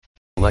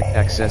Select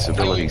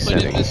accessibility We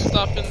settings. putting this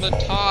stuff in the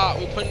top.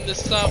 We putting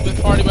this stuff. We're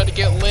already about to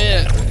get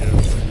lit.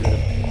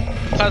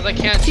 Because I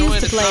can't join. Choose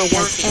to It's play not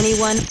against working.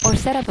 anyone or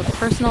set up a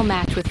personal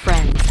match with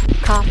friends.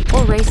 Cop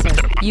or racer,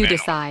 you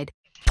decide.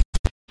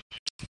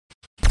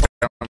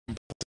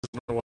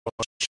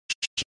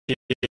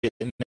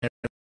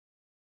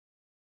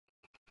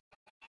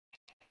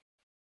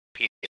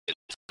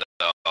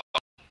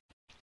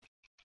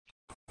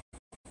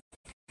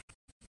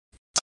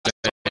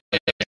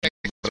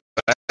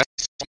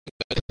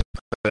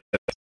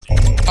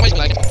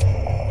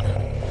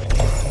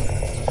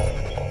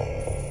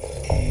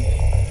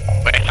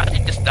 Wait, how did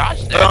you just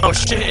dodge that? Oh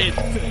shit!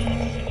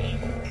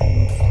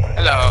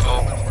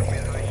 Hello.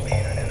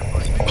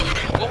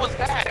 What was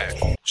that?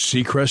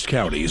 Seacrest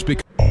County is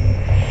becoming.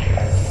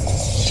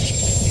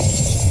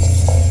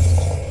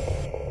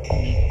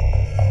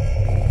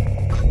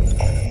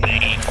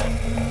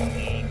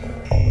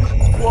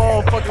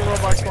 Whoa, fucking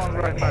robot spawned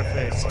right in my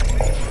face.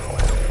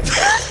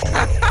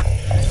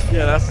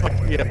 Yeah, that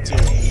fucked me up too.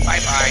 Bye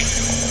bye.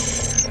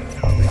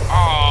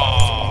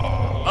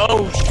 Oh.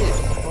 Oh shit!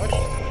 What?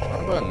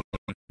 Wrong button.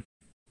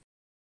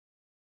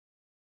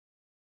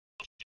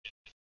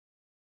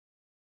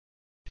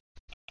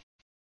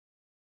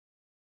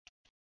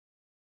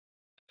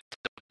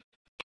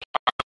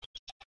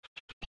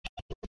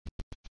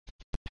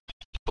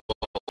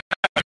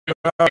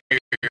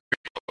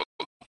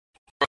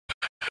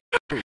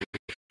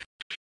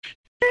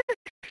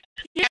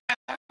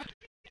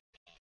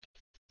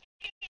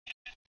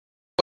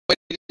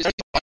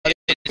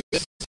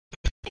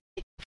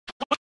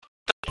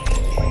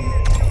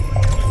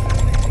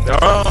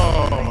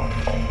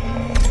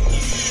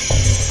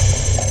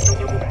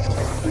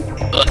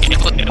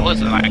 It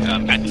wasn't like a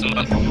maximum.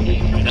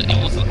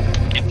 It was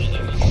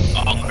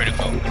all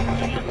critical.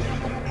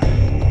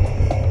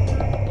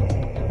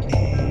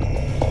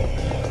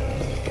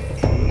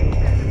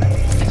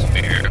 It's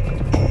fair.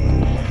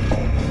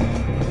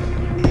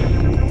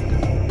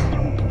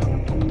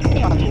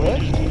 On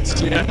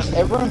Twitch? Yeah.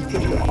 Everyone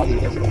keep your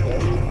audio, okay?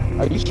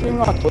 Are you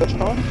streaming on Twitch,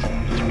 Tom?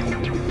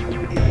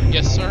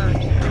 Yes, sir.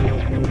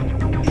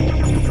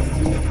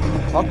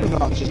 Talking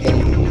about just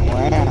getting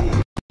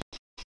ran.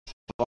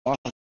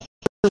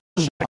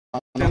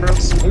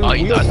 Oh,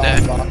 you got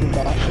that?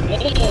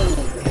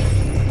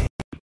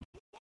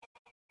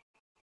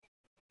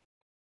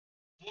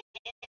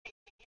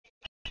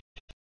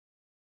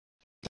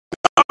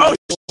 Oh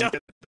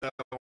shit!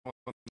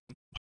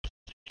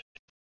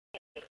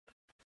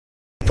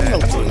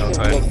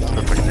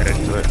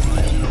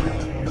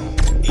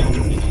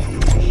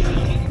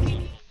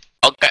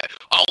 Okay.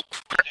 Oh.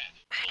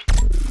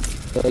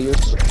 Yeah, you're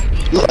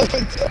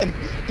 11-10.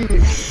 Dude,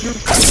 you're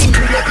fucking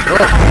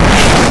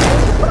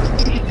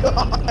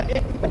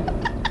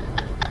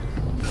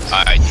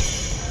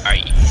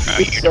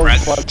You're the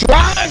rest.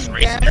 That's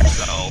racer,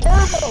 so.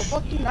 Turbo!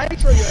 Fucking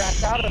nitro your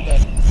ass out of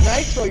it.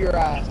 Nitro your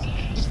ass.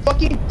 Just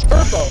fucking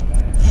turbo.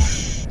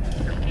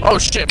 Oh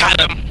shit!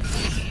 Got him.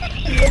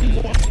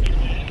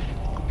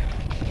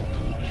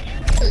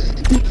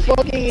 You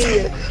fucking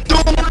idiot.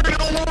 Don't worry!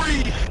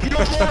 You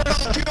don't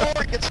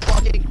worry, gets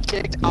fucking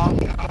kicked off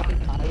the fucking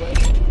highway.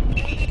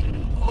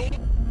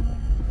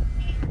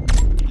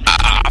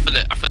 I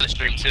feel the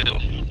stream too.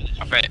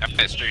 I feel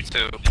the stream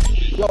too.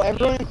 Yo,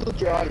 everyone include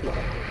your audio.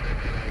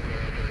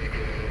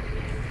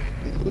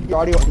 Include your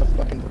audio in the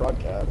fucking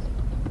broadcast.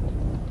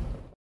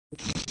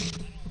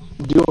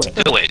 Do it.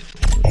 Do it.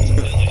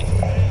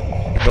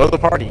 Go to the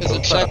party. There's a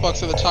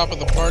checkbox at the top of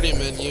the party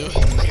menu.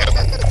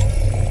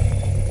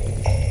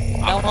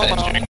 I feel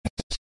the stream too.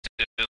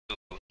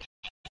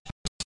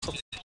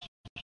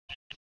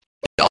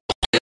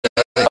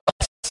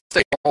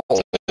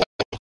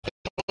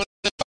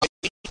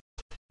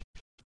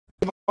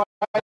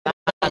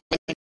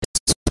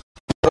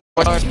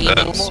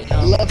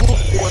 Level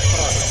 4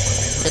 car.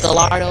 The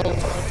Gallardo.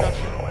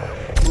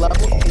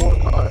 Level 4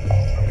 car.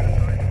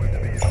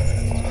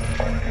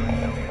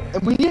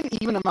 And we need an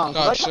even amount,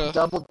 because I Gotcha. got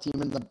double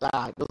team in the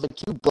back. It was like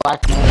 2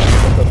 black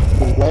men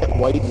with a wet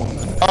white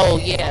woman. Oh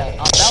yeah,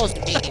 that was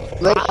me.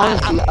 Like,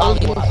 honestly, I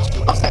only was watched.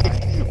 like,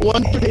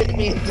 one could hit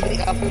me into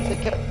the outfit, they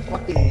kept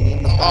fucking me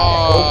in the back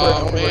over and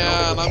Oh over man,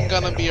 and over. I'm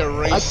gonna be a I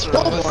racer.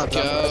 killed one Let's of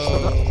them,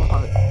 go.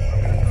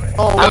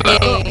 Oh, I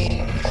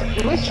mean,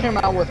 let's hear him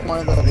out with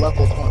one of the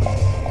level 20.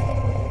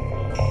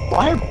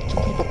 Why are 2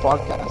 people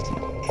podcasting?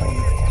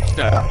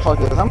 Yeah. Fuck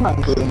this, I'm not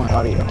including my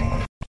audio.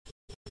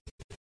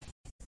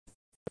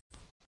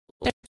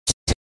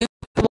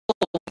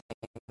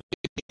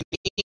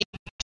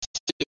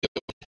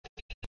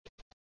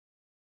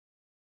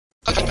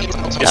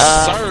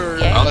 Yes, sir.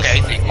 yeah. Okay.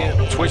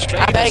 Twitch I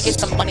fans. better get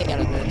some money out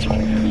of this.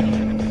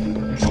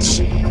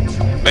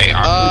 Wait,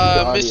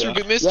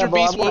 Mr. Yeah, but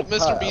I wanna Mr.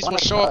 cut. Beast I will wanna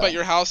show up cut. at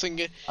your house and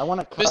get. I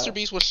wanna cut. Mr.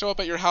 Beast will show up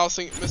at your house.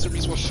 Mr.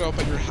 Beast will show up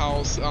at your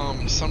house.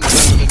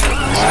 Sometime in the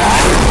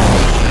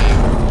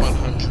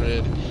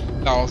near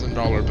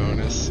 $100,000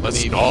 bonus. Let's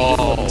maybe.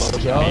 go.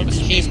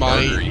 He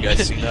might. You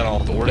guys seen that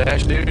on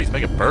DoorDash, dude? He's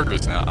making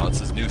burgers now. It's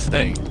his new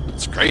thing.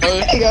 It's great. Oh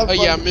yeah, Bro,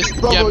 you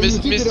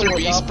Mr. didn't Beast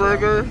work out,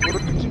 Burger. bro.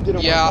 You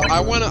didn't Yeah, work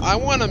out, I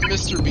bro. want a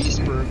Mr.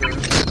 Beast Burger.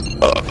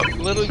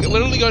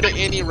 Literally go to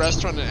any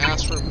restaurant and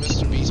ask for a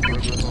Mr. Beast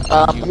Burger.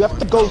 You have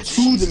to go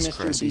to the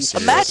Mr. Beast.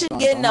 Imagine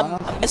restaurant, getting a huh?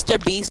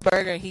 Mr. Beast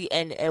burger.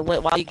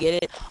 While you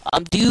get it,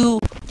 do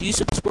you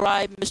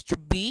subscribe Mr.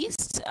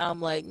 Beast?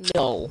 I'm like,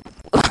 no.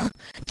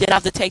 Then I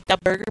have to take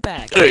that burger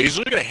back. Yeah, he's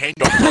literally gonna hand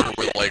you a burger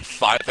with like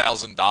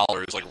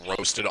 $5,000 like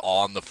roasted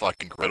on the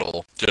fucking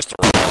griddle just to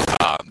roll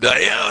on.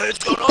 Like, yeah,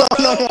 it's going on,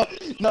 bro.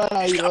 No,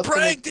 You he got was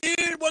pranked,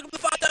 dude. Welcome to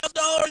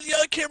 $5,000. The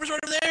other camera's right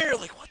over there.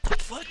 Like, what the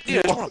fuck? Dude,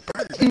 I just want a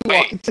burger. You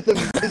walk into the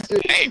Mr.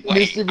 Wait,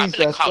 Mr. I'm Beast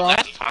gonna call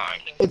restaurant. last time.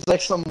 It's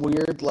like some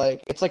weird,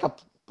 like, it's like a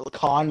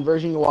con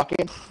version. You walk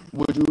in,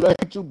 would you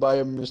like to buy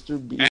a Mr.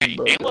 Beast Hey,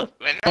 burger? it was,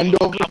 Hand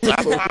over your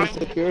last social time.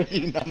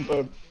 security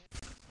number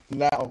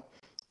now.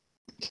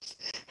 Just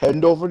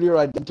hand over your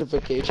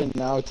identification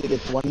now to get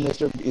one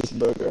Mr. Beast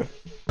burger.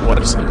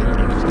 What is it? I'm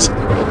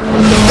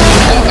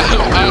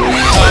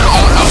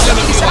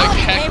gonna be like,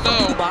 heck no.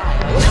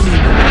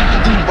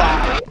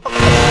 Dubai.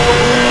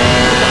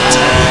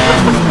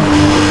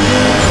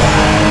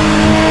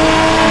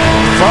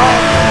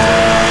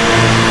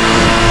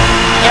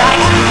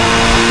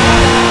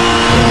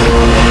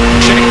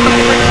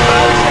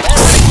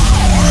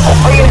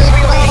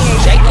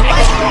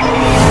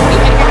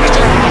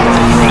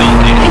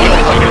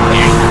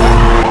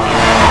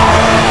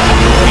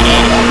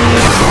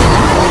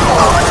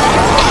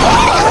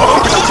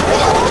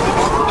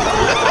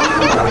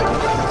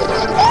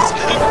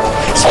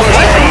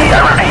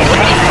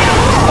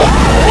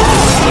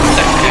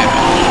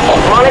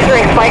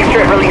 Monitoring spike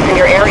strip release in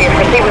your area.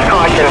 Proceed with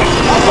caution.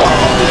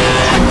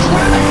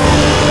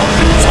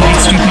 Spike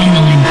strip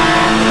online.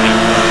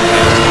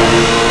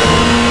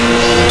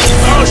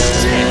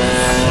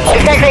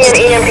 Detecting an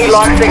EMP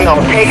lock signal.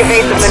 Take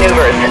evasive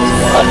maneuvers.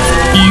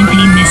 EMP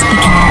missed the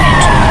target.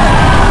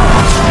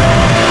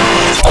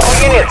 All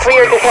units, we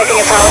are detecting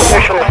a power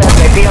surge from the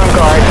suspect. Be on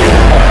guard.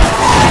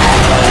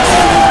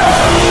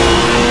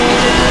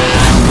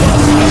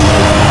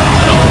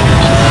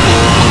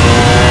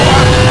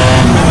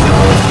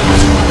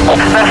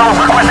 Vessel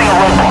requesting a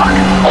roadblock.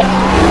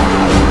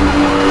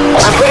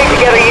 I'm putting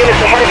together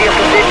units ahead of your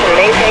position.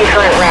 Maintain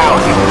current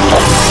route.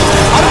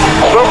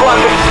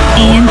 Roadblock.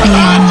 EMP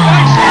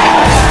online.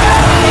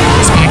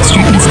 Spike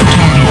strip missed the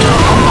target.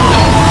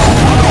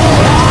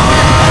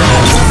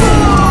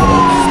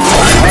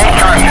 Make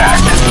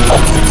contact.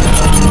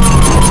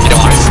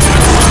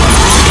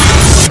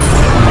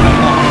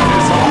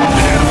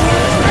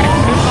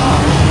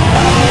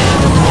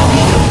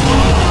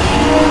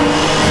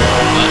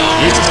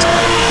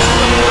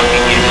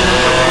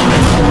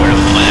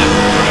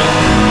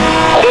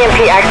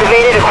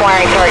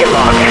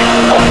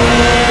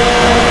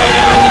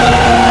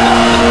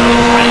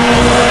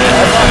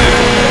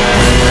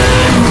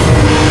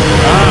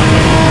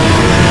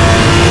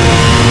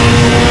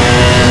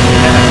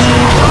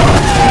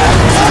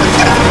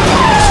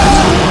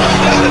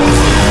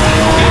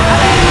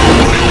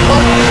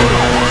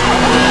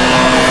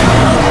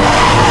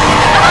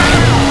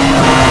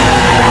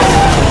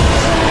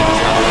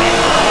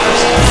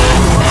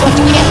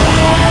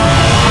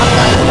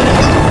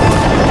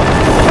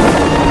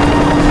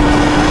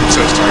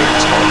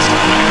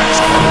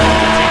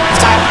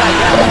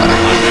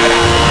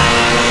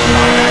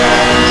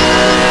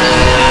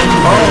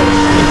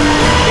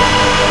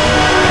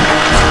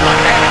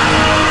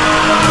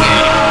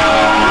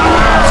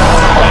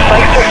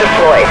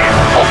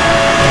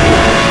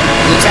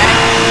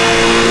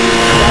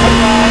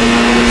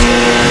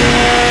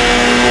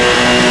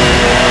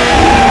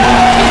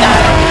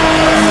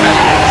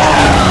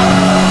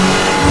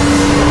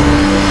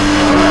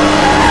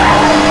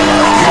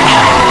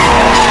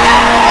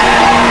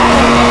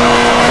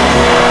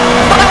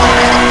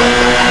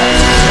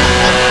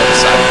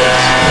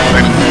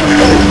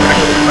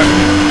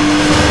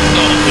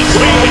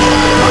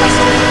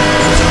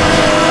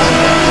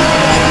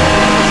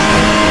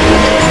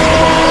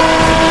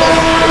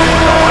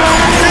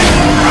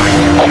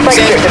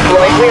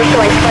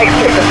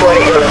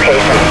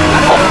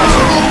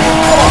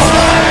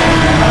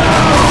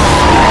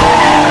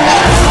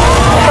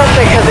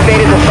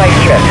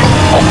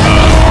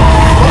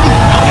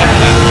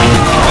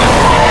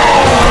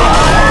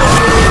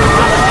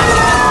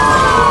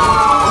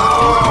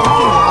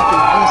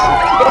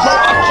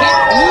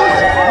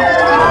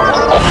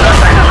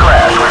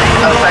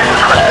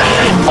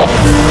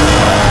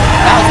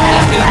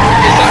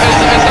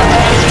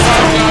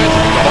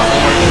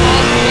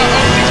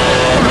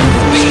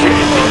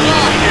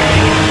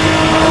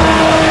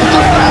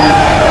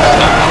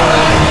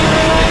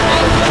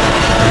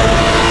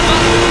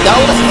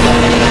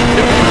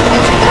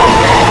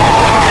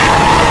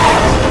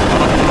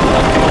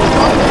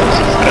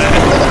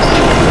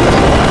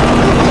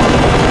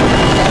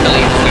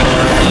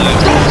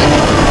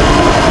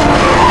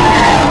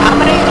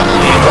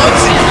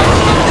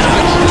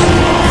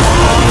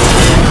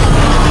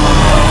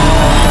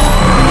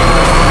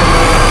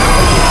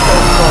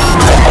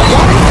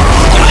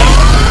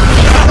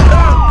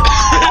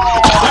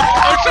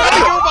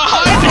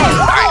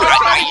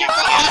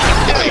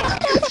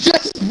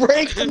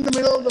 just in the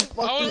middle of the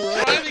fucking I was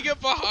road. trying to get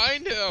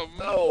behind him.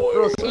 No.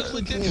 Bro, I was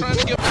legit trying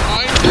to get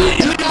behind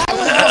him.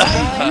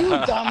 You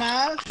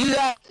dumbass!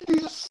 You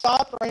just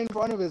stopped right in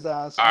front of his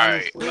ass.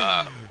 Alright,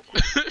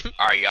 honestly.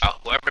 alright, y'all.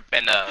 Whoever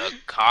been a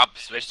cop,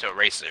 switch to a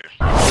racer.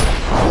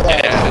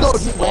 Yeah, no,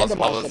 just Well,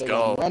 randomize let's it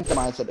go. again.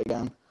 Randomize it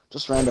again.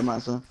 Just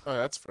randomize it. Oh,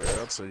 that's fair.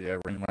 That's a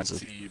randomize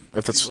it.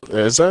 If it's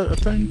is that a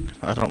thing?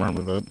 I don't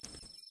remember that.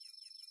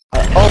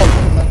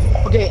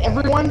 Okay,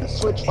 everyone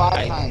switch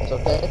 5 times,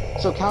 okay?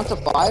 So count to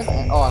 5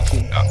 and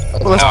actually.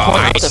 Well, that's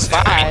I ain't to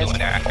five. doing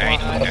that. I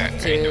ain't doing that. I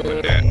ain't doing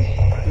 2, that.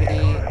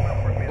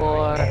 3,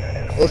 4.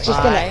 It's just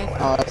Five.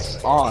 gonna.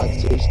 It's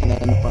odds. So it's gonna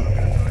end up on.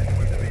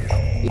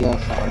 Yeah,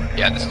 5.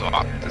 Yeah, this is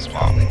all. This is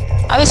all.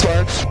 How this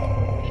works?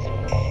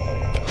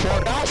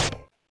 4 guys?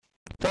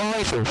 4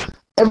 racers.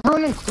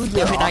 Everyone include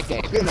your Every night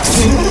game. you know.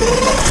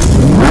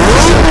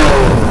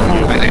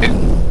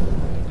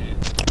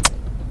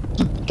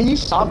 Can you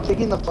stop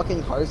taking the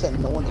fucking cars that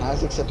no one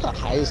has except the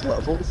highest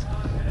levels?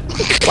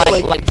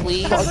 Like,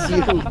 please? Fuck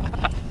you.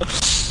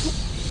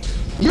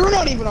 You're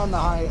not even on the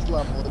highest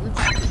level. You're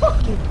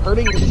fucking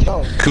hurting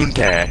yourself.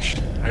 Coontash.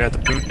 I got the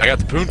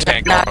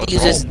poontang car. Not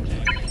use this.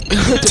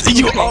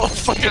 You all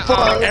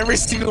fucking every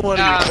single one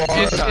of you.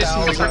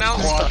 It's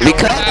pronounced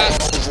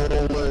Because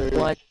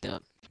what the?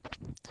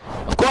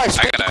 Of course,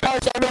 I the gotta-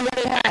 cars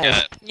everybody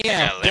has.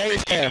 Yeah, let there me you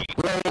go.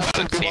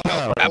 see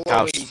how All that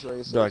over these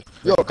racers. Like,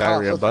 Yo,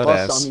 diarrhea cops, butt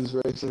let's bust ass. on these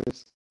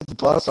racers. Let's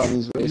bust on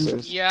these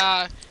racers.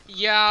 Yeah.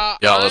 Yeah,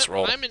 let's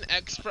roll. I'm an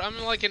expert. I'm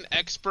like an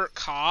expert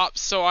cop,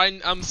 so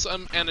I'm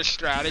and a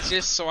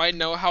strategist, so I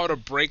know how to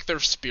break their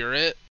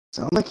spirit.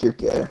 Sound like you're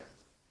gay.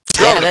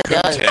 Yeah, that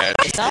does. Coontash.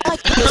 It's not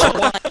like you just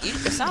want.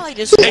 It's not like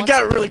just. It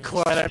got really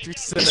quiet after you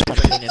said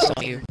that.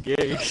 on you.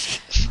 Gay.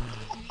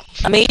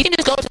 I mean, you can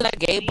just go to that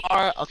gay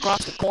bar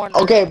across the corner.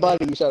 Okay,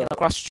 buddy, shut You know, up.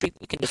 across the street.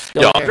 We can just go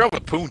Yo, I'm there. driving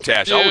a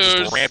poontach. I would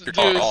just ramp your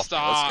car Dude, off.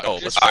 stop. Let's go.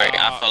 Let's Just go. Alright,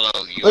 I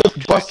follow you. Let's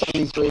bust on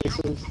these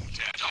racers.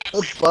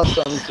 Let's bust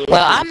on these racers.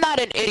 Well, I'm not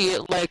an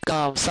idiot like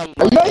some.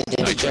 Are you guys in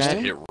in this the Just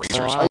game? hit So racers.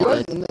 Are I you guys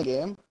would. in the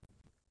game?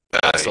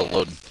 That's still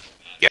loading.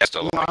 Yes,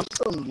 the No, I'm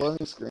still in the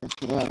loading screen.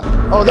 Yeah.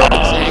 Oh, there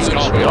Let's go.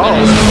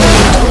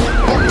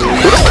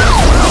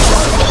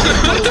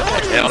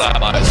 Hell no,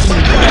 boys.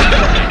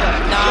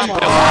 Nah,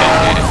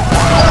 I'm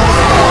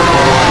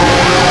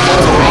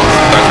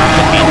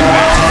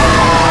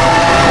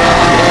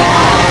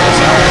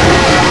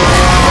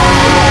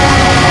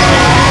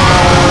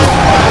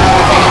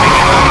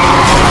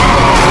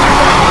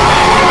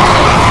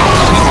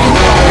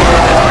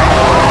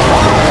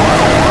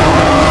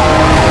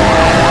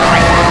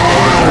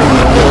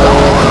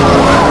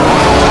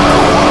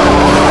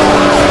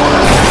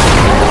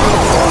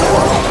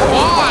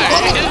Why?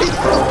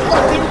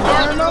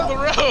 You're on the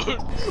road.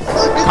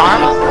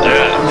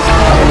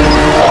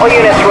 All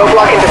units,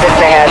 roadblock in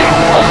position ahead.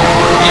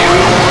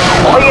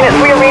 All units,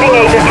 we are reading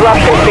a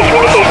disruption to the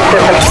communication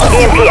system.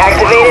 EMP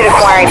activated,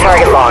 acquiring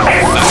target lock.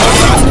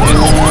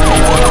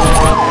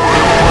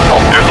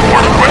 There's a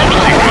border force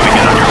machine moving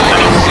in on your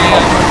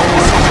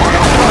position.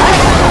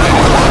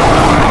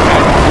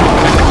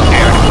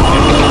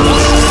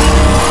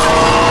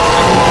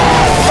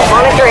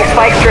 Monitoring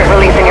spike strip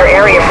release in your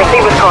area.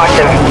 Proceed with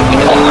caution.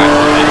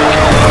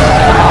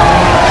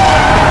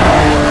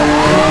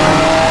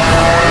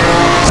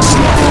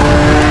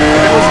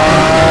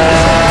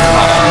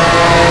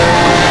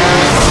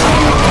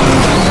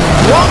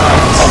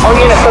 All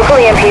units, local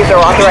EMPs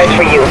are authorized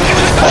for use.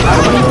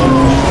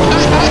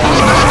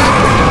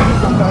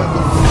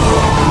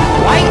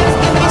 Why you just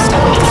give me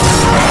stuff?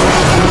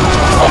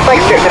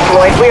 Spike strip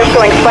deployed. We are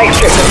showing spike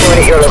strip deployed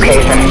at your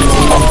location.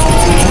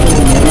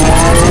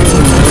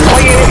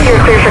 All units, you're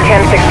clear for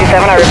 1067.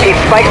 I repeat,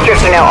 spike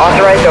strips are now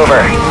authorized.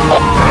 Over.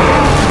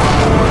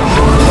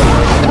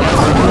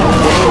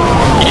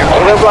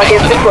 Roadblock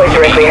is deployed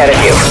directly ahead of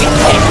you.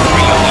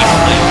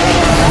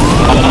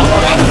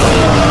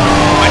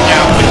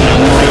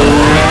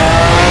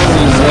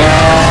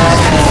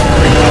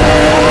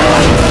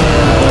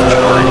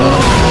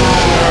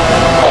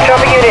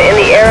 Chopper unit in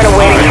the air and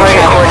awaiting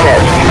target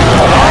coordinates.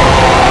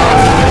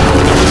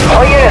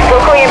 All units,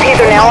 local EMPs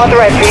are now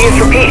authorized for use.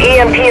 Repeat,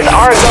 EMPs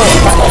are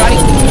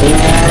go.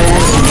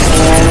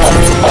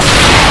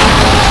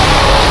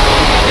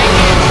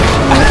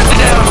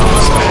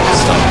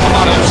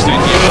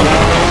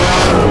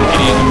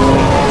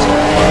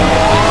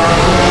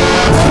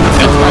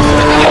 That's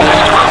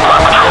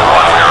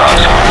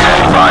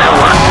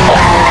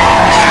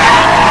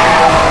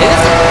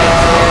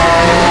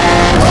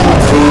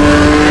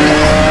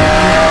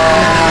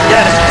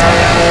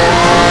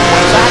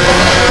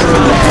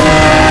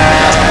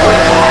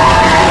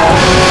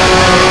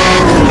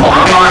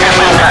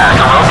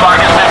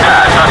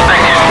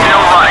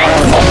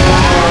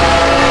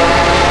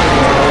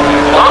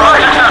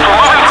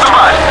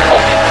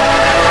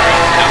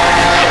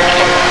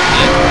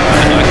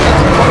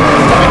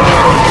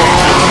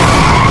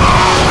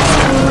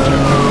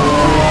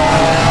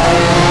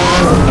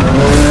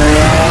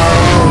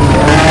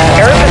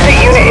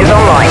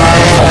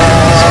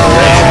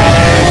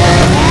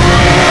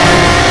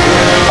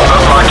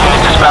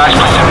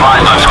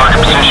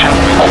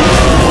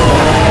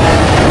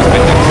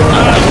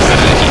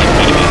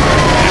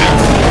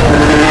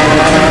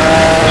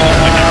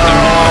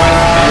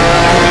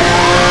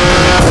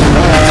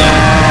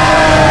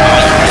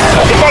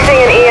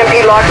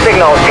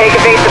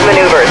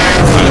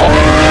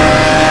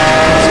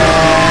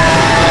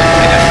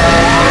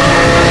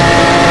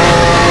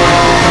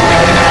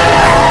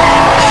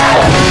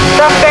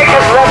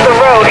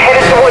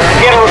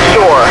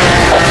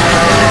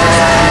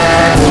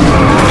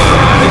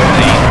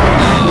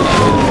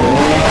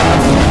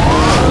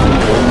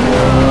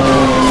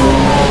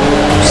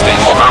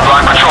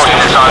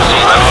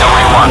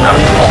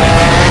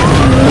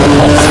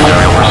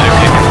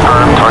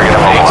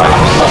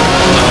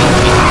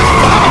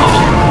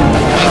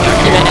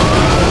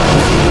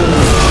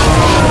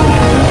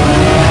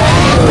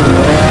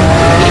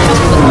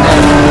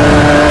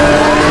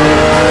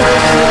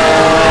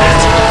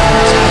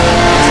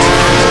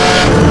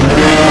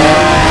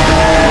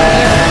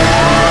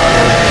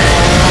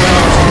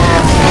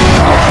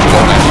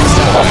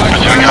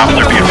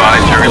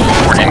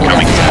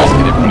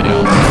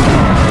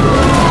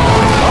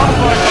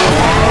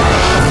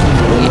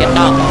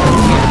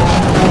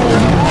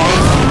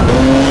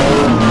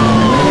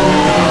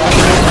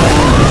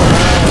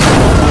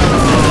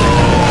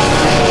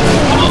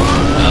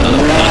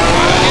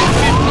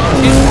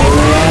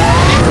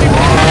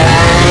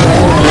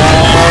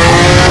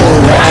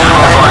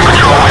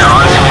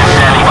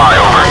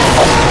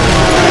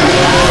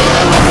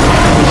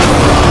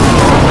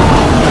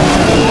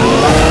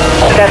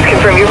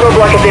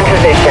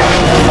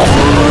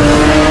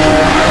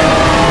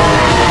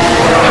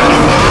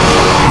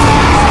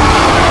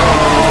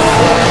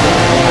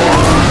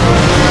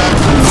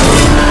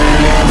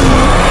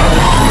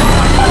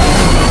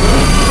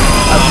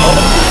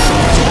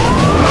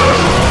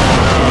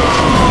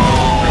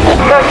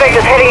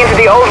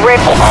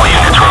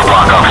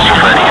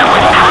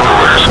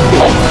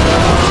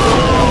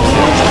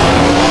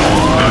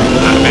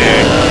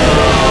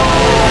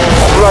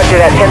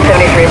that,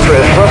 1073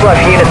 approved. Roadblock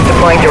units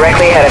deploying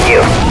directly ahead of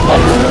you.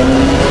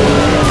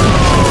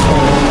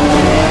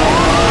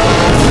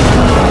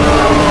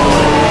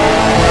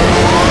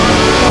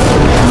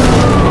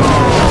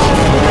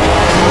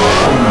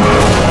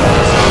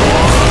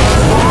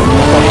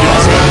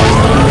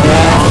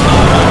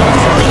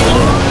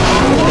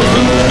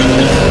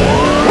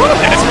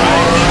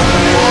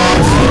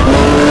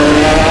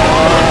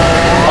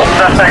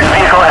 Suspect's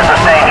vehicle has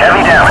sustained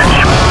heavy damage.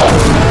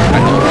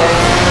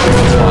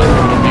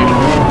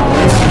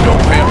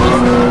 Don't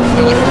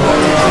pay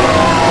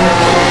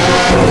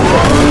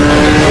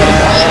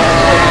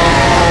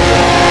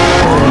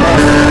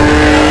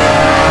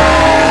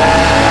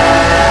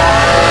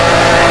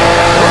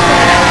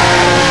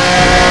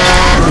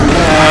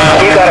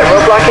You got it.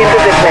 Roadblock in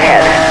position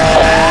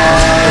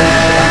ahead.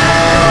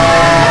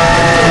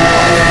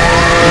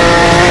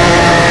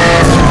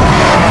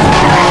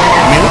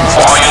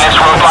 All units,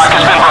 roadblock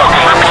has been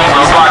broken. Repeat,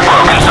 roadblock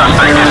broken.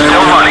 Suspect is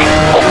still running.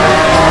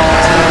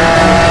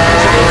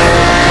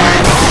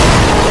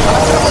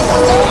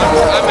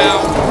 I'm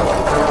out.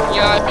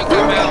 Yeah, I think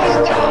I'm out.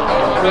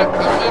 I'm at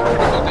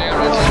critical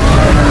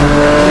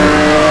damage.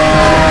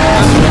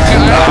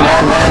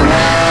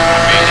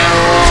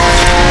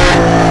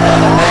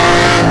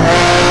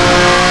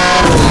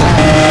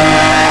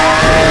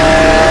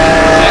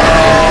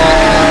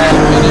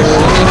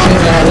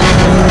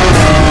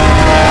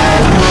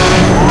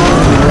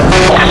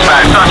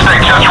 Dispatch,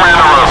 suspect just ran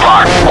the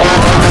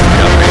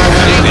roadblock.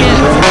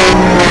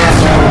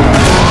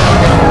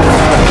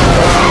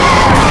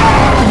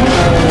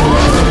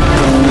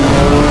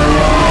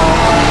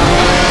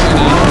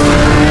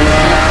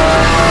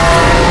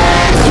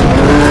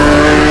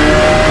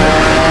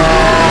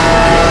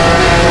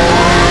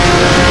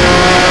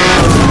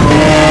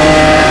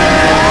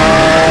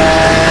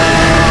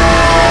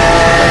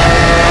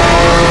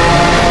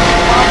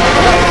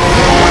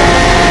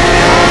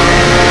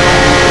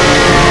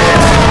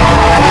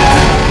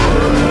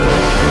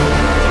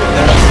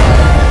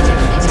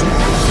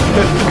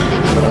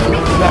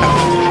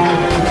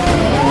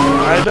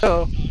 I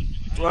know.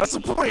 Well, that's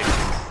the point.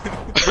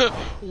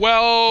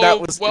 Well, That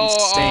was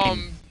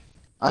insane.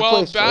 I Well,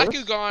 placed first.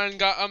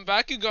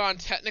 Bakugan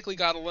technically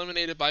got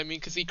eliminated by me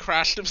because he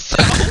crashed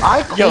himself. I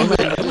Yo, cool,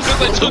 man.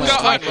 Because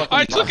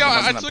I took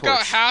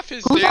out half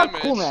his Who's not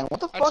damage. cool, man? What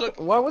the I fuck? took-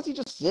 Why was he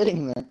just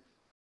sitting there?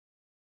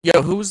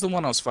 Yo, who was the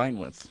one I was fighting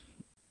with?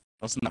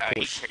 I was in that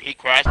Porsche. He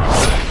crashed.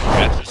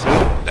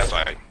 That's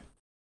why.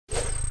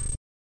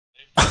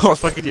 Oh,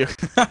 fucking you.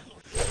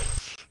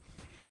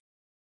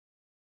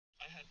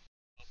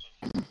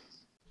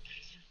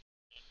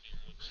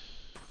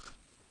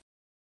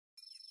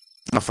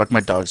 Oh, fuck, my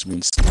dog's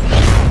being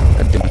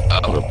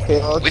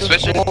Okay, let's We just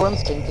switching? roll in.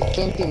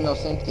 Same team, no,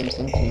 same team,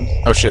 same team.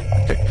 Oh, shit.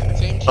 Okay.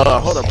 Same Hold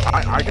up.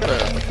 I gotta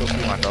go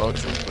through my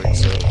dogs real quick,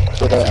 so...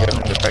 So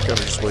that, Get back up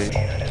or just wait.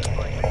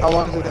 how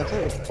long is it gonna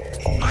take?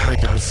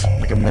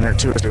 Like a minute or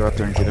two to go out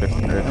there and get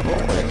everything ready.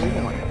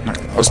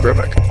 Alright, I'll just be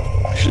right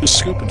back. He's just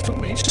scooping food,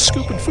 man. He's just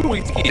scooping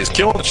food. He is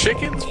killing the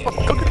chickens,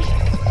 fucking cooking.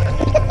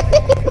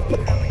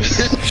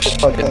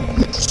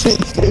 Fucking stay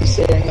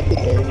staring at the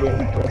air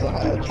waiting for the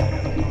hatch.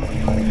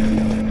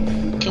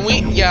 Can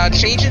we? Yeah,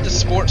 change it to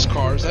sports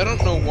cars. I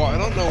don't know why.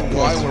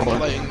 We're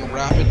playing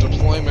rapid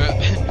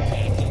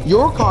deployment.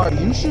 Your car,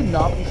 you should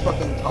not be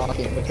fucking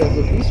talking, because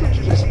if we switch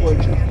to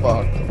sports, you're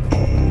fucked.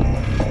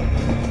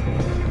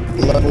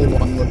 Level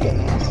 1 looking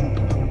ass.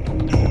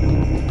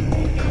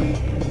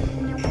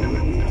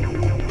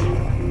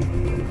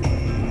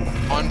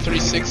 On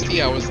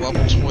 360, I was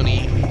level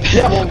 20.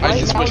 Yeah, well, I right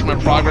just now wish my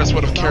you're progress fine.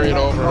 would have carried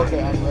over.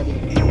 Okay, I'm ready.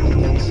 I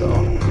think so.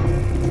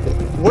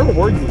 Where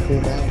were you,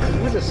 cool man?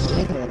 You were just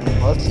sitting there and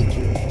busted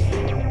you.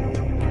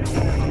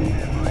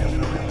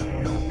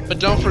 But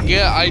don't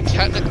forget, I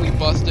technically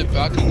busted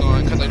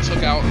Bakugan because I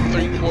took out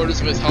 3/4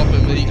 of his health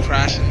and then he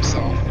crashed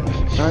himself.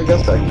 I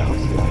guess that counts.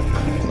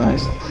 Yeah.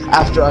 Nice.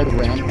 After I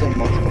ramped him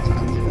multiple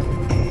times.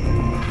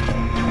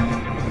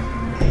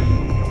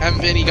 And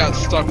then he got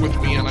stuck with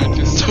me and I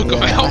just took him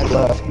Yeah, I out.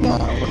 left. No,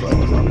 I was like,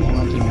 I'm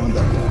not doing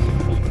that.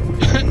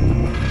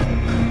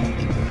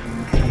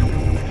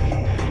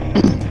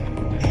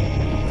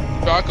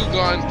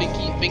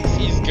 Bakugan thinks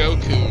he's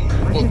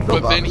Goku, Where'd you go,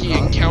 but then he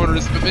Bakugan?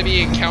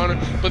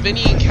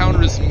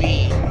 encounters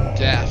me,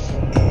 death.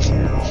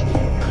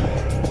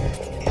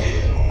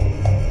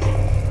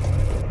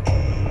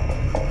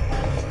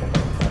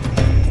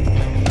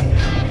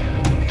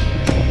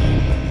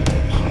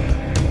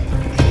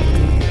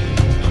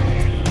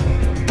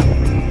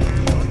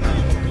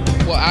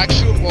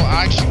 Well,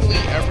 actually,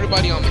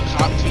 everybody on the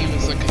cop team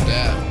is a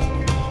cadet.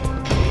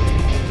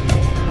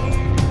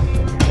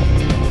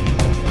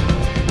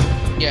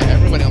 Yeah,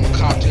 everybody on the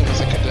cop team is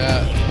a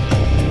cadet.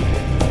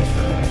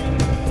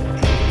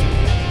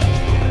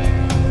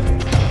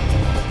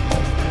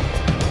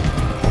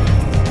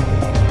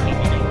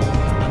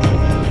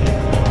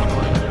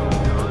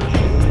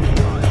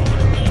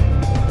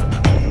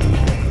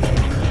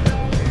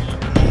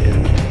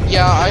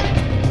 Yeah,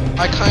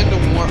 I kind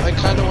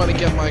of want to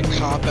get my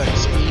cop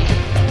XP.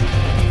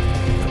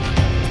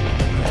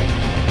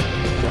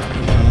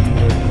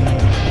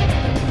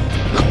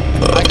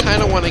 I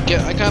kind of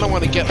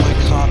want to get my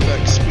cop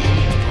XP.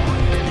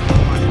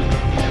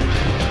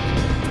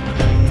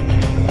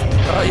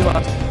 Oh, you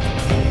lost.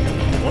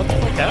 What the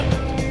fuck happened?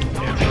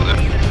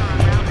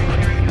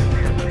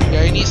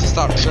 Yeah, he needs to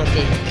stop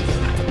tripping.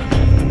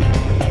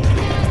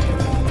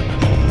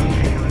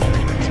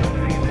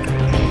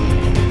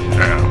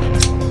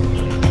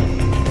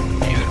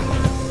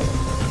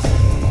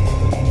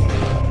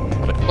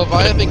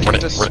 Leviathan can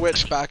just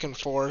switch back and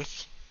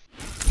forth.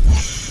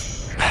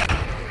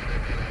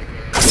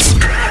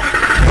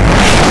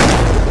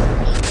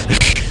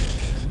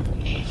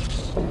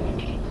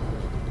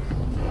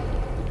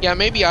 Yeah,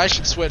 maybe I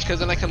should switch, because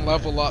then I can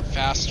level up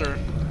faster.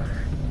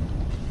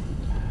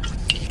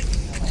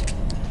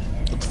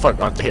 What the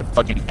fuck? I have to hit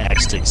fucking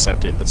X to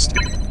accept it. That's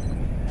stupid.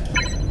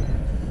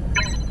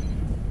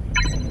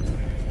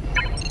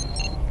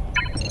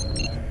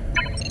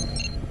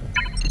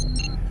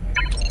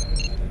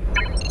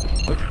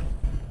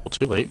 Well,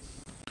 too late.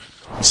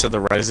 You said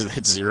the rise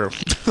hit 0.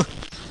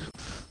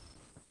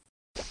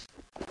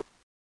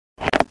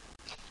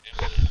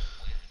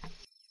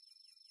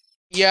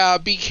 Yeah,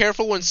 be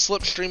careful when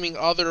slipstreaming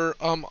other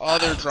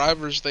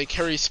drivers. They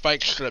carry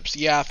spike strips.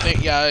 Yeah,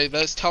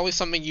 that's tell us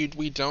something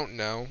we don't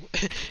know.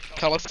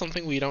 Tell us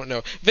something we don't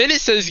know. Then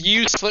it says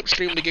use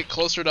slipstream to get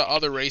closer to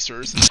other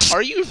racers.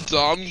 Are you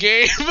dumb,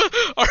 game?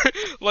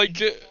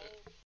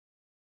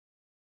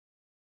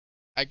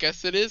 I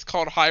guess it is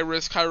called high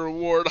risk, high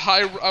reward.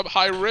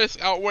 High risk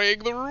outweighing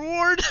the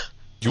reward.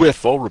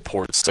 UFO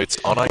report states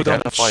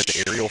unidentified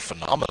aerial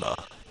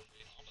phenomena.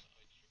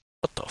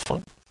 What the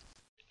fuck?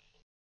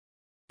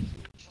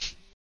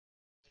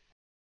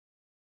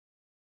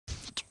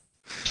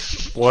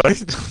 What?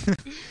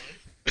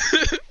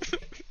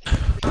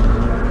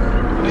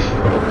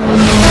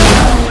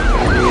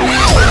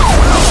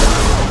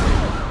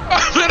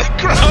 I'm in a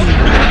crowd.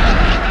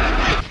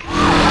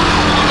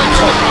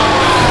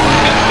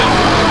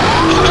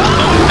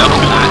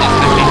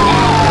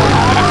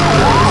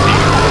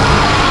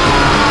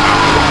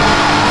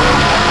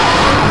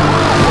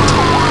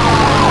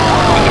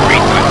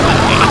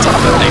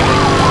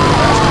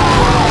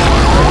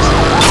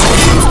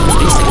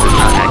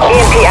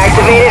 EMP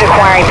activated,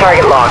 acquiring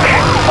target lock.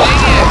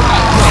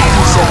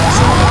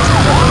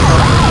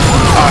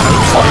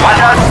 Watch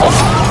out!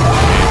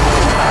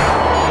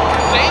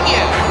 Dang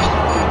it!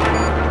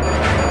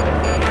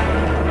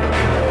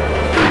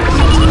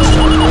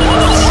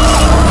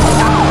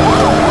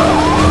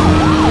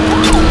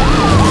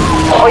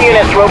 All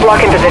units,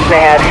 roadblock in position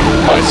ahead.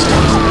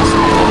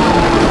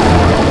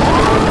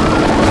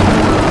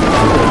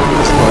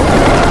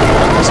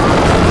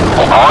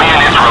 All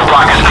units,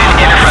 roadblock is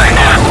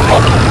ineffective.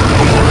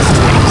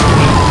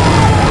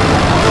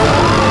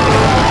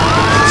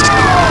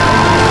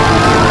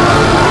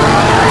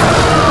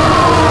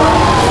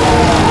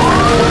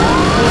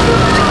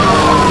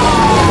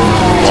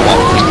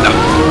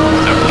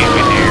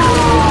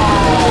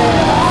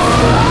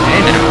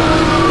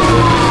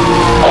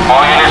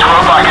 All units,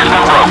 roadblock has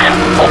been broken.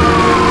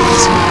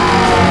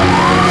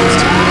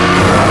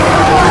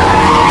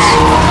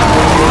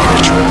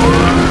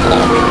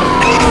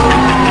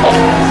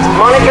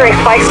 Monitoring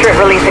spike strip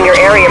release in your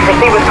area.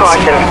 Proceed with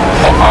caution.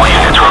 All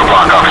units,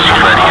 roadblock officers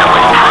ready and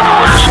waiting for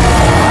orders.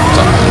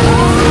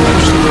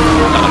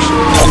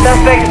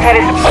 Suspect is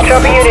headed to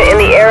trophy unit in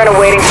the air and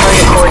awaiting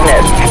target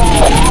coordinates.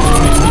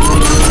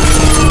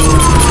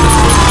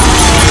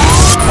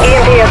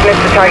 EMP has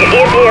missed the target.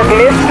 EMP has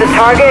missed the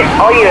target.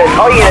 All units,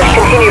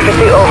 continue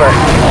pursuit over.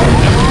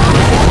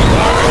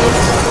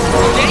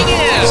 Dang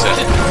it!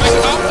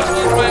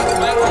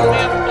 My old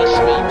man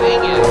pushed me.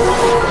 Dang it!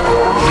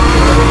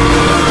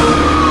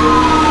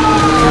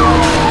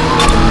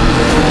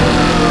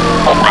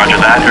 Roger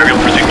that. Aerial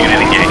pursuit unit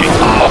engaging.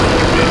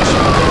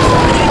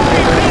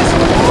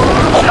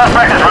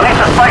 Suspect has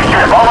released a spike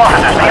strip. All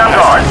officers be on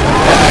guard.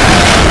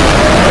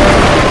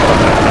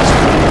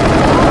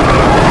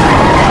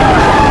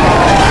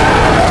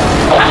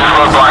 This is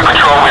roadblock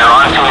patrol. We are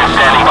on scene and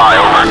standing by.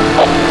 Over.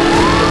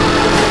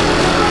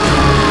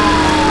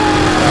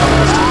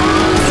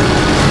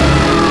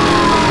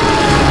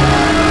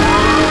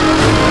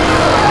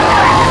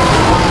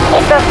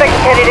 Suspect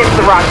is headed into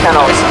the rock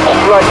tunnel.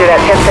 Roger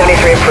that.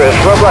 1073 approved.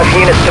 Roadblock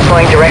units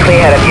deploying directly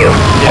ahead of you.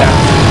 Yeah.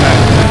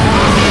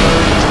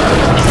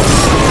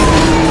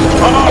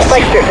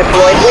 Spike strip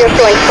deployed. We are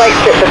showing spike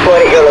strip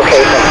deployed at your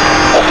location.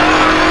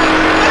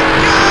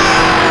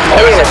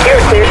 All units, you're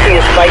clear to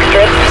use spike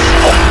strips.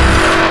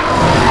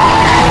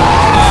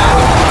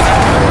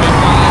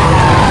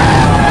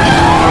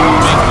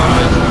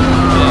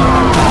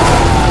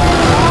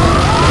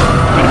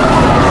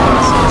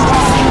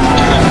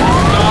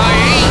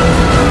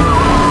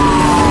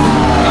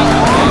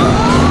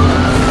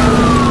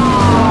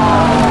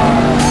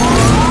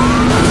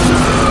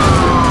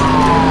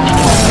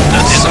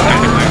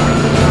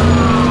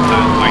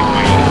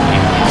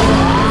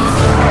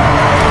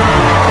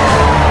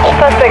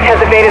 Suspect has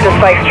evaded the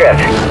spike strip.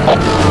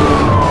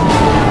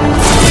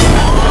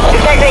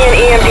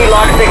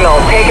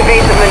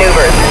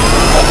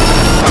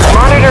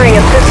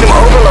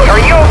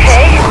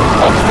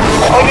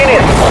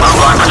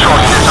 roadblock patrol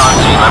units on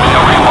scene. Let me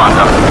know where you want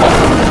them.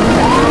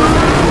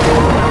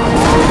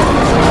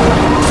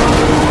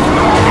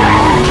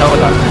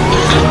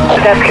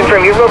 That's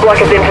confirmed. Your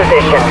roadblock is in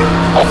position.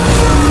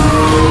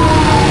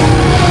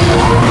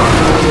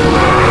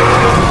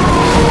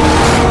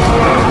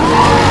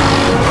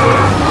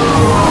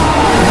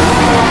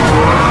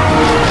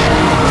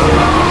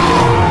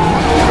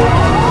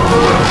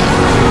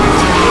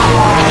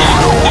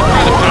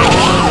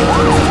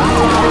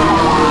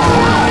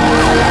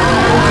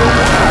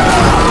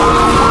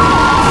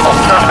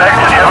 Suspect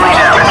is heavily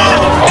damaged.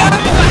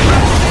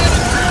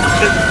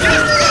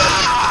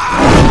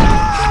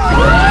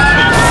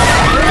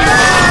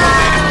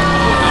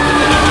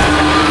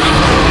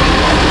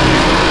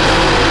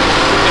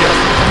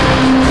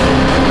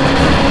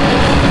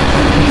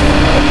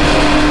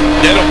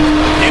 Get him!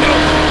 Get him!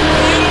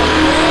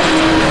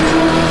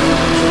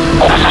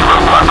 This is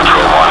Roadblock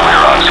Patrol 1. We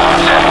are on scene.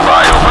 Standing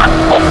by. Over.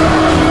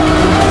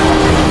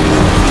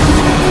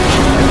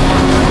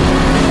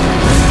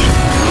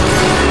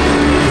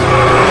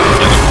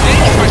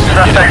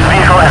 Suspect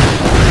vehicle in.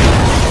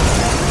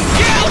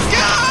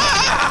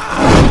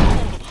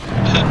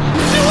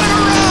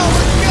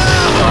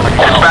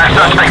 Dispatch,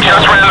 suspect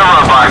just ran the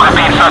roadblock.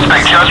 Repeat,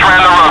 suspect just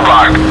ran the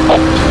roadblock.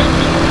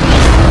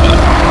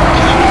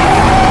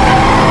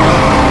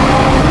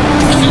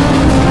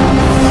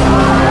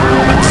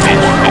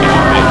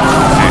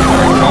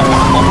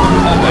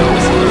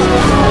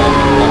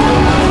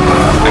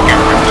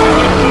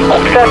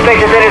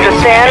 Suspect is entered the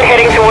stand,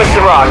 heading towards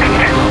the rocks.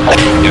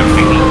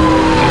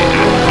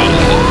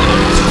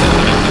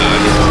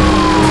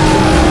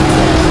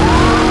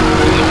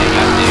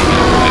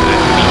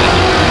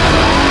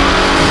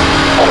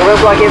 The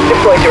roadblock is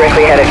deployed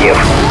directly ahead of you.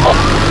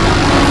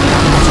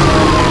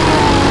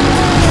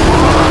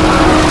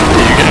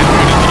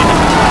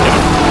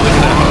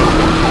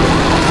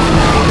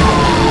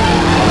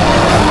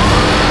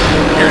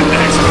 You're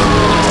next.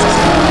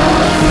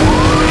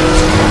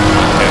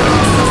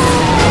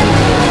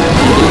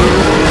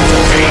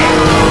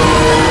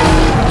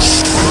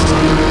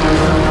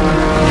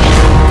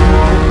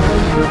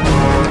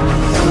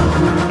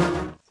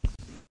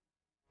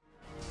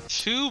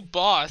 Two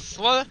boss.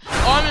 What?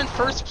 Oh, I'm in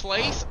first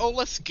place? Oh,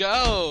 let's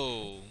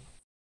go.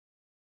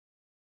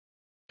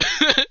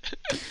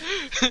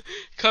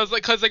 cause I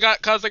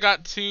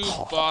got two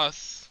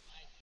boss.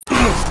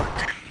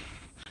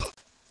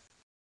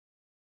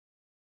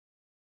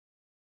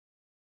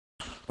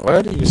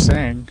 What are you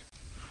saying?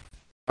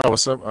 Oh,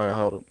 what's up? Alright,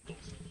 hold up.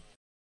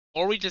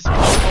 Or we just put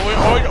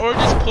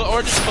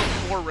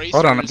four racers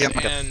Hold on, I'm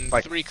getting and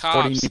like 3 40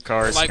 cops, new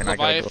cars, like and I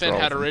gotta go Leviathan through all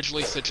had of them.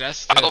 originally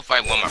suggested. I'll go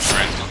fight one of my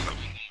friends.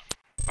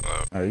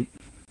 Alright.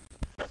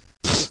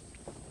 Let's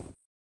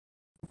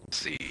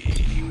see.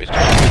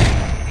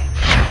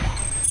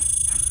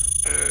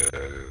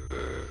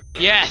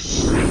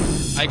 Yes!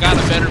 I got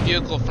a better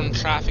vehicle from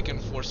traffic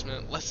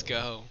enforcement. Let's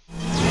go.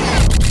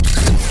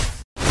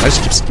 I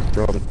just keep skipping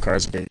through all the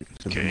cars again.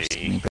 Okay.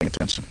 Paying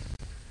attention.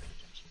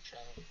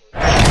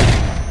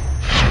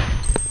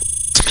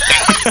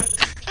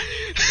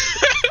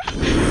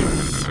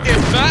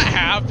 If that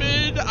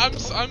happened,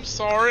 I'm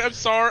sorry.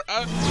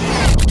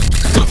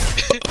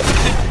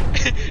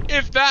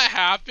 If that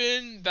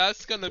happened,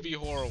 that's gonna be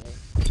horrible.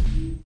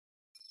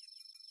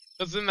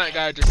 Cause then that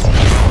guy just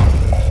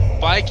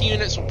bike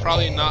units will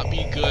probably not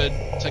be good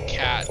to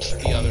catch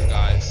the other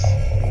guys.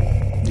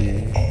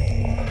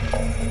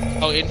 Yeah.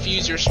 Oh,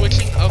 Infuse, you're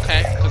switching?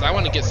 Okay, cause I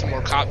want to get some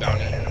more cop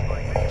bounty.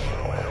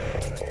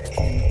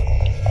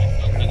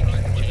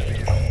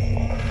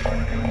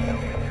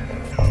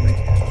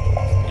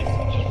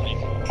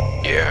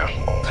 Yeah.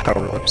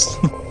 Power ups.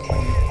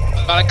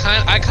 But I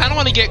kind of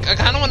want to get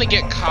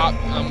cop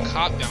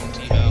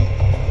bounty though.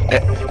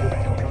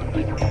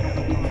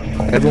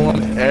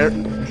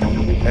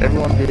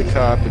 Everyone be a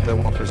cop, but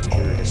then one person be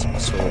a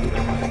soldier.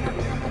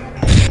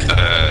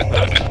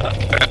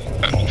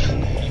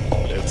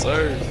 Yes,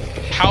 sir.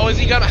 How is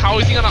he gonna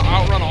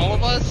outrun all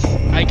of us?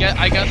 I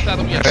guess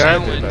that'll be a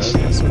challenge.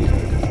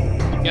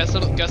 Guess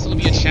it'll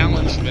be a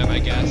challenge then. I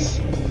guess.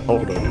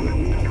 Hold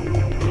on.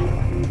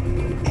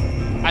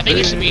 I think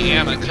it should be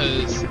Anna,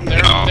 cause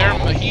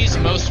he's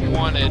most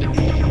wanted.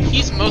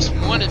 He's most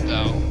wanted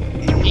though.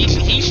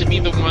 He should be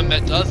the one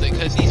that does it,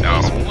 cause he's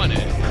most wanted.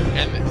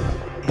 And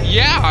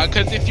yeah,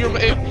 cause if you're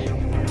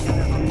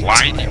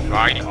Why do you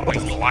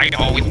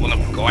always want to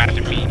go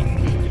after me?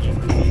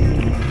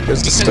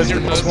 because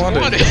you're most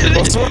wanted.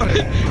 Most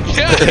wanted.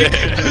 Yeah,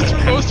 because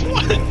you're most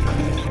wanted.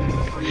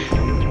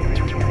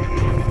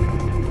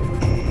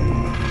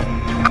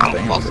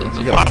 I'm also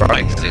the boss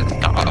like 6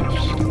 cops.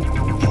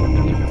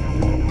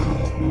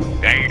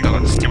 There you go,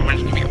 it's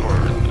different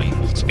before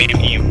spam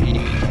you.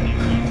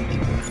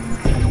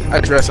 I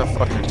dress up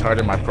fucking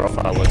retarded. My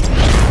profile looks.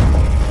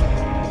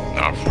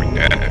 Not for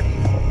that.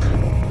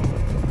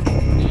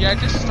 Yeah,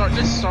 just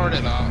start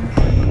it up.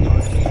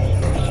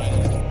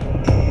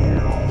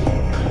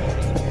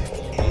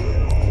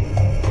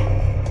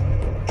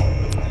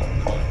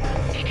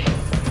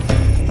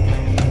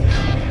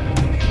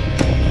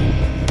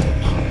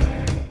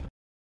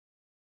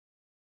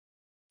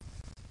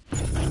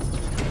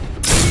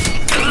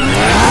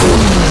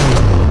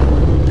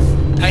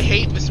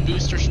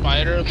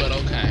 better, but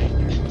okay.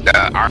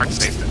 The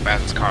RX-8's the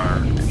fastest car.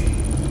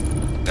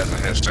 That's a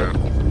history.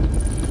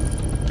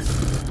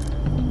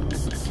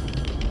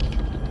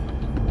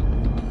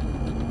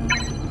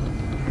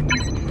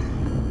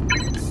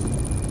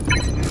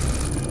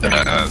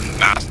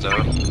 Master.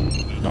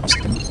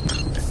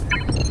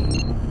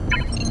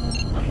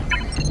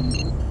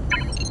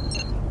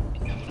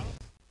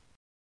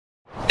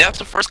 That's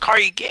the first car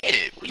you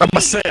get. I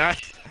must say, I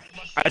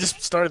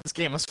just started this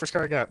game. That's the first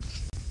car I got.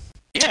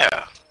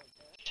 Yeah.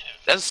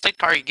 That's the second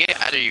car you get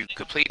after you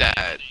complete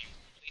that.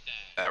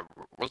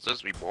 What's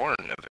this reborn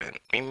event? What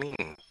do you mean?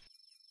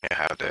 You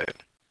have that.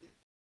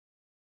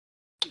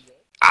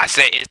 I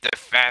said it's the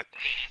fat.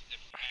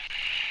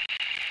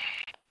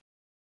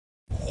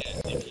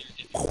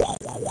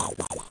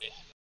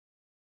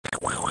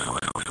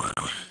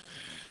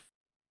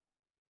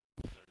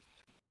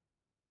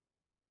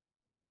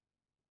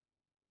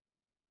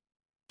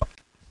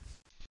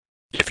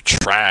 If you're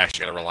trash,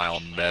 you gotta rely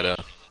on meta.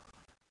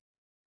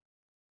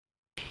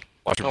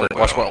 Watch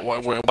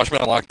me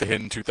unlock the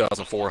hidden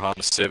 2004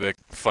 Honda Civic.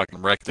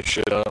 Fucking wreck the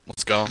shit up.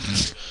 Let's go.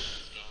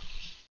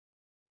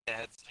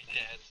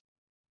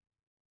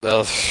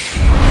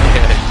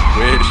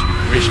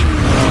 Wish.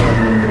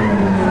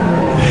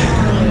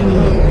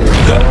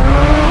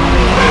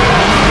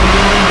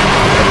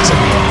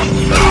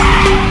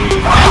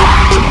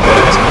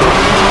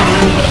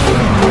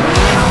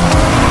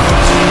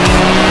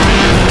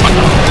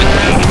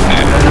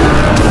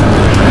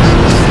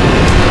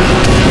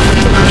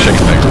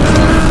 Chicken finger.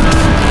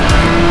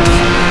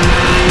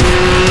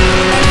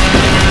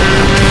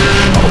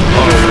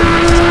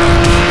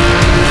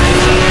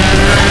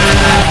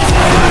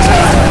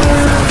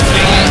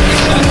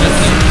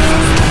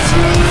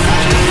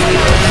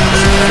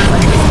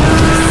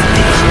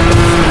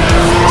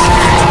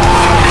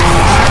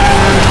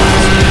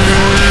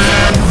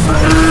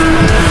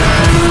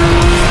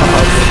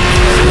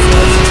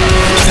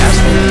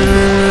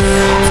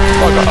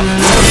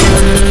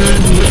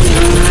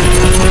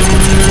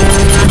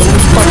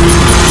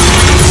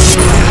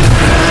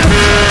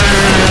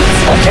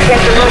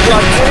 Attention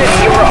roadblock units,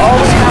 you are all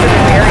in this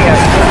area.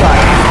 Good luck.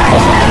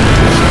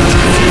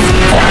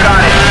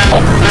 Got it.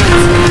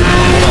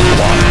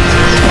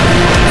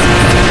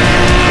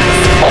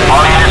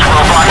 All units,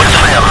 roadblock is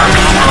failed. I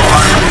did the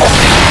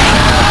 360.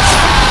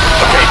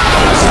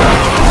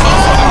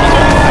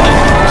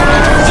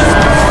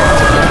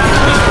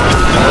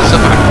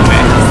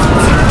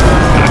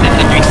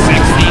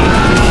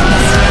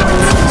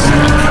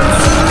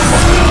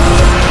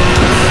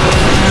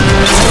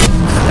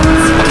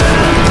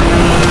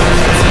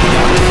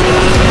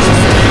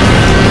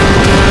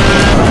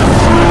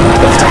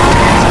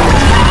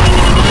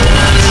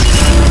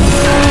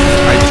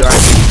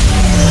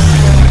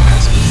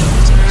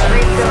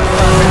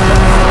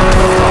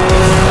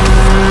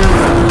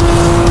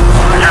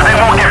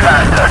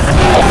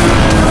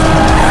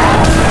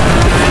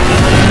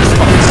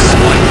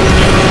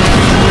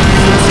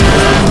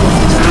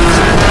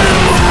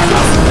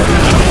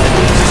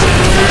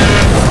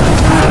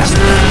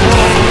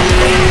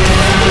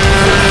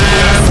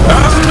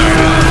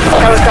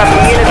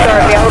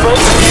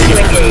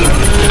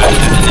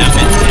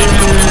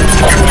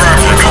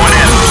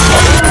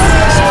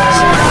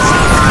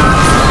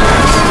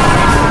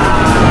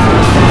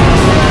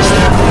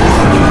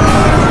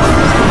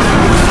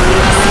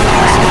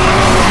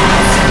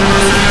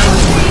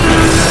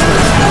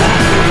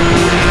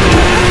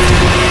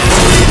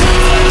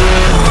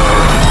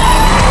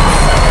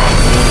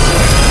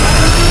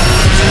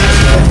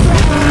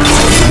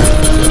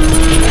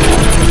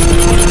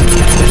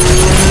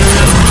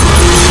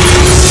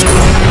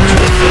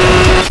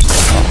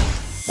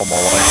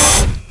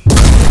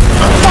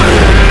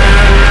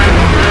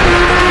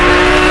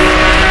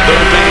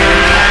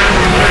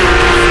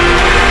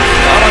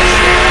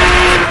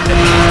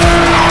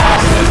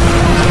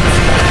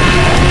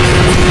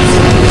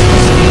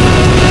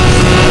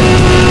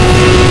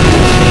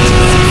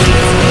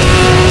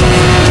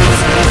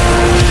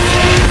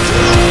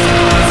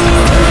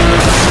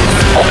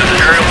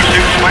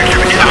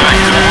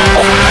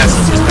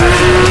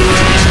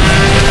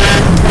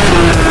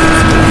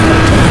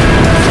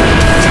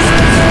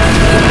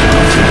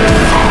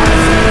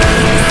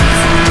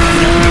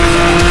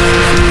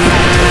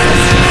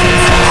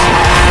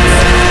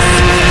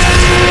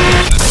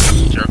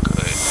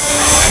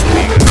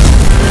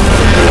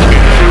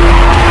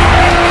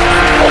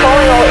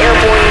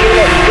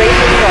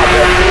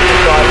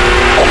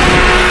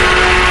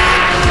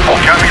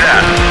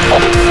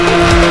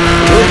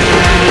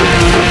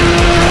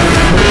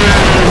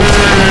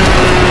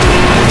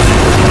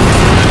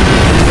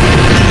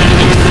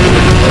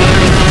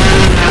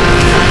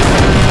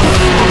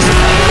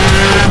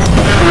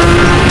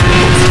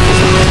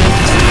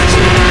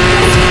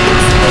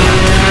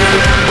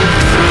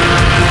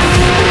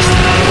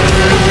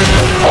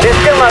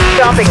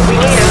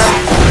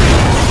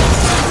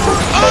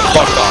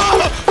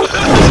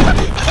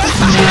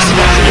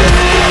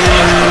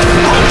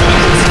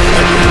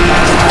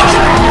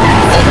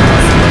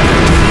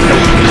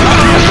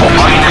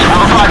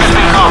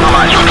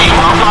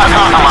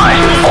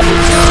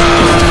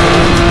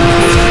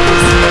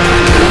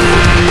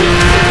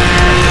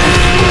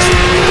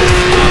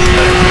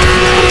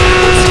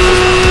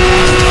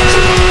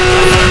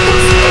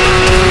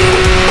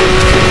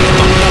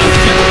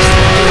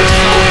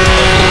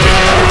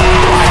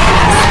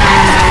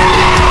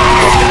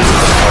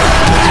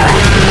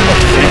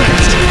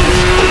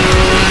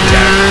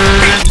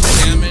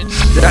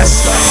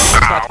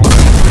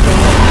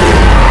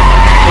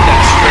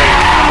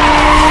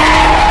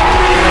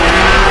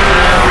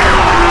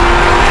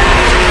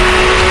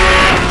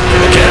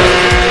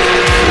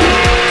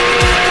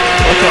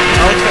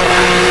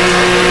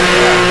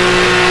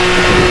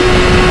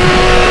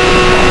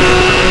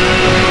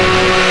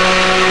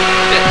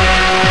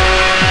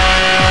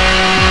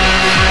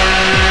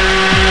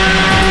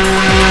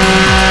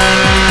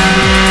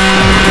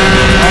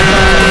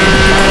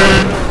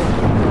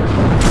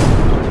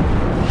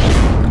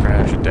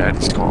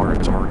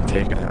 was already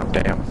taken out.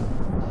 Damn.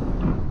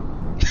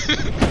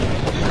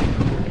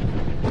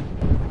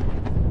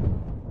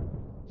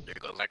 There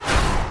goes like.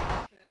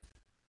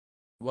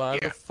 Why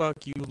the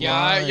fuck you Yeah,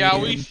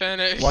 lying? we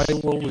finished. Why you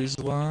always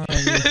lying?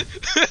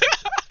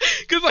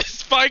 Because I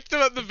spiked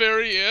him at the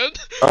very end.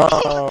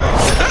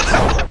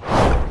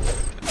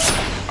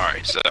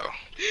 Alright, so.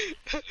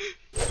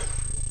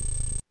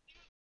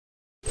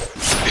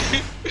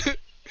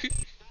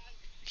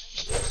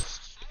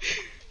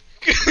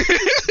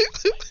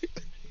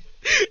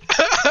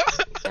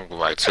 I'm going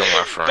back to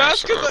my friends.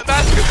 That's because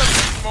I'm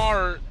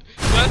smart.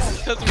 That's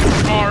because I'm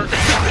smart.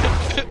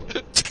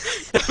 Let's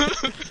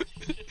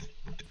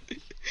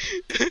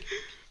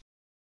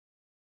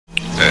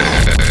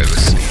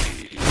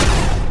see.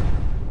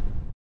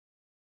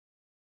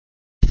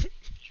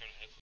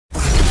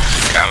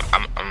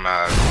 I'm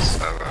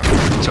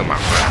to my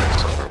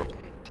friends.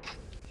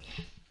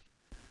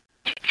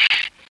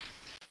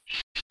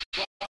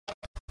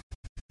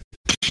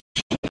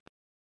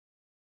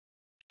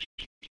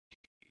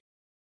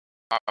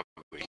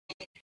 Probably.